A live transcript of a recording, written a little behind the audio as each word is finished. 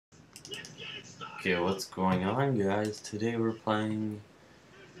Okay, what's going on, guys? Today we're playing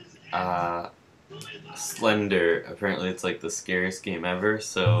Slender. Apparently it's like the scariest game ever,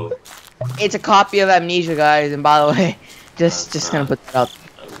 so It's a copy of Amnesia, guys. And by the way, just that's gonna not. put that out.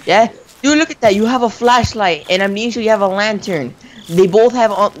 Oh Yeah, shit. dude, look at that. You have a flashlight, and Amnesia, you have a lantern. They both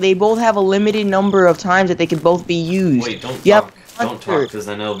have a limited number of times that they can both be used. Wait, don't You have talk. a Don't talk, hunter. because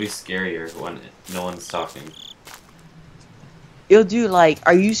then it'll be scarier when no one's talking. Yo, dude, like,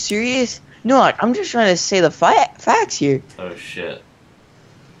 are you serious? No, like, I'm just trying to say the facts here, Oh shit.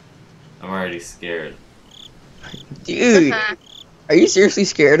 I'm already scared. dude. Are you seriously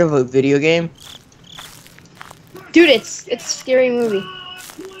scared of a video game? Dude, it's a scary movie.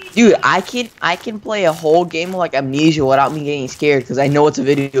 Dude, I can play a whole game like Amnesia without me getting scared because I know it's a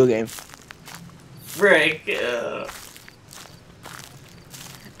video game. Frick.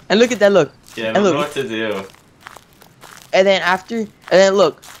 And look at that, look. Yeah, I And don't look. know what to do. And then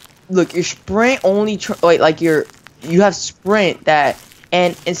look, your sprint only you have sprint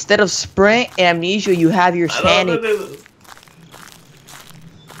and instead of sprint and Amnesia, you have your I don't know standing. what to do.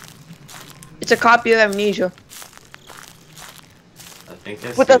 It's a copy of Amnesia. I think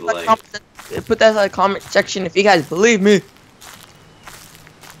I Put see that in the light. in the comment section if you guys believe me.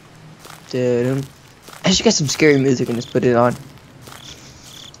 Dude, I should get some scary music and just put it on.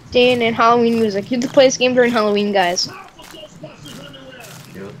 Dan and Halloween music. You have to play this game during Halloween, guys. Okay,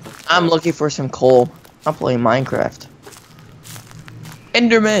 what the fuck? I'm looking for some coal. I'm playing Minecraft.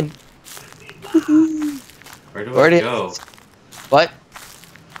 Enderman. Where do I go? What?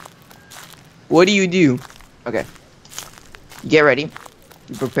 What do you do? Okay. Get ready.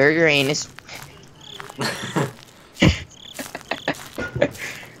 You prepare your anus.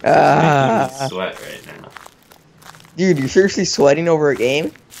 I'm making me sweat right now. Dude, you're seriously sweating over a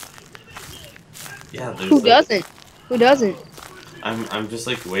game? Yeah, there's Who like, doesn't? Who doesn't? I'm just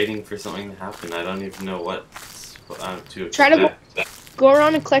like waiting for something to happen. I don't even know what to Try to expect. go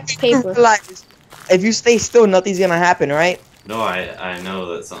around and collect paper. Realize, if you stay still, nothing's gonna happen, right? No, I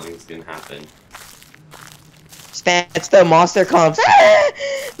know that something's gonna happen. Stand still, monster comes. Ah!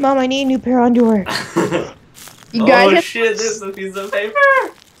 Mom, I need a new pair of underwear. You guys Oh have shit, there's a piece of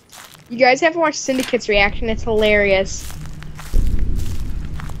paper! You guys have to watch Syndicate's reaction. It's hilarious.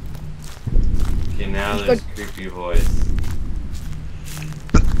 Okay, now there's creepy voice.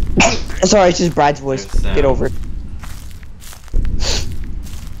 Sorry, it's just Brad's voice. There's sound. Get over it.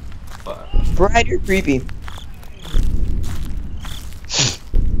 Fuck. Brad, you're creepy.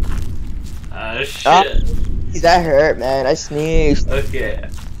 Ah, shit. That hurt, man. I sneezed. Okay.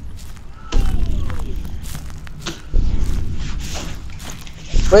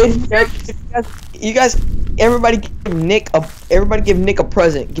 Wait, you guys, everybody give Nick a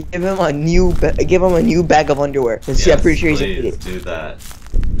present. Give him a new bag of underwear. Cause Yes, I'm pretty sure he's gonna please need it. do that.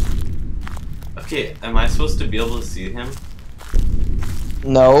 Okay, am I supposed to be able to see him?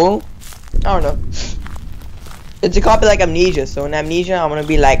 No, I don't know. It's a copy like Amnesia. So in Amnesia, I'm gonna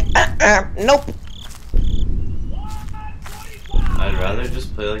be like, nope. I'd rather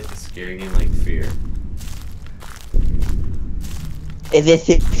just play like a scary game like Fear. Is this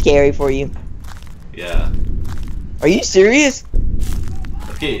scary for you? Yeah. Are you serious?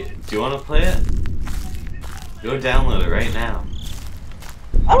 Okay, do you want to play it? Go download it right now.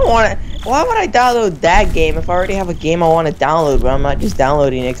 I don't want to. Why would I download that game if I already have a game I want to download, but I'm not just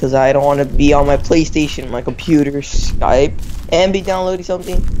downloading it because I don't want to be on my PlayStation, my computer, Skype, and be downloading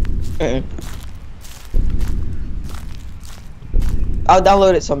something? I'll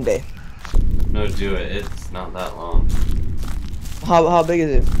download it someday. No, do it. It's not that long. How big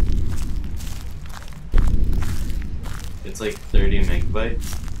is it? It's like 30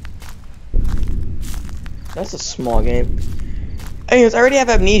 megabytes. That's a small game. Anyways, I already have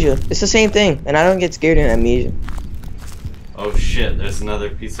Amnesia. It's the same thing, and I don't get scared in Amnesia. Oh shit, there's another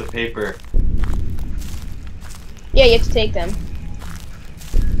piece of paper. Yeah, you have to take them.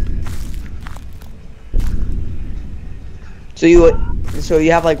 So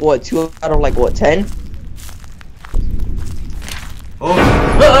you have like what, 2 out of like what, 10? Oh,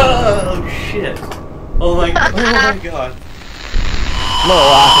 oh shit. Oh my god. Oh my god. I'm not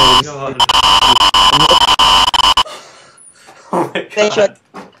laughing. God. Oh my They should-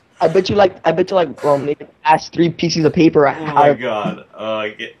 god. I bet you like they asked 3 pieces of paper. Oh my god. Oh, I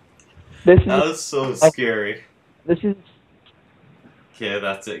get. This is That was so scary. this is Okay,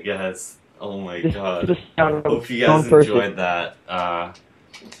 that's it, guys. Oh my this god. is the sound of Hope you a guys person. enjoyed that.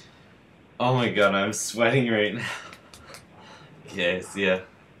 Oh my god, I'm sweating right now. Okay, see ya.